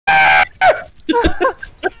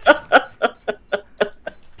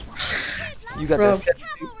You got Rob. this.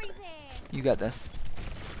 You got this.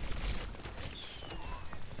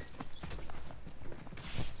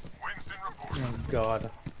 Oh God.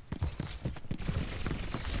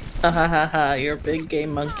 Ha ha ha ha! You're a big gay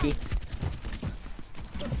monkey.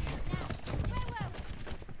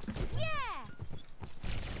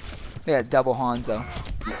 Yeah, double Hanzo.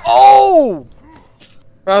 Oh!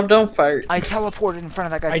 Rob, don't fart. I teleported in front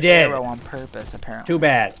of that guy's I did. arrow on purpose, apparently. Too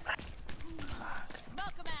bad.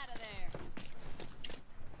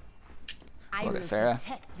 Look at Farah.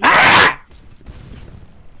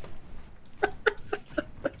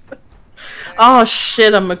 Oh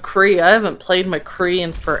shit! I'm McCree. I haven't played McCree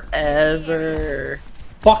in forever.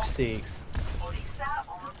 Fuck sakes.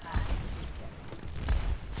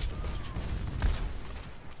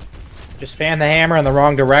 Just fan the hammer in the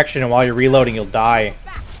wrong direction, and while you're reloading, you'll die.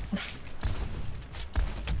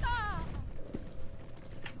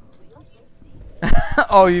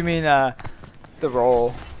 Oh, you mean the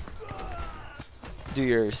roll? Do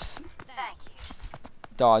your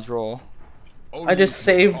dodge roll. I just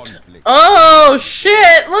saved. Oh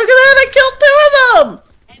shit! Look at that! I killed 2 of them.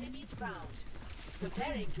 Enemies found.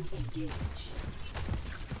 Preparing to engage.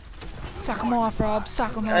 Suck him off, Rob.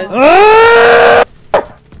 Suck him Guys. off.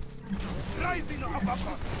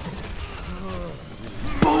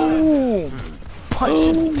 Boom! Punch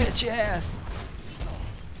his bitch ass.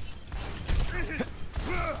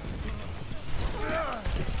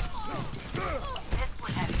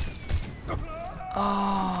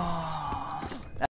 Oh.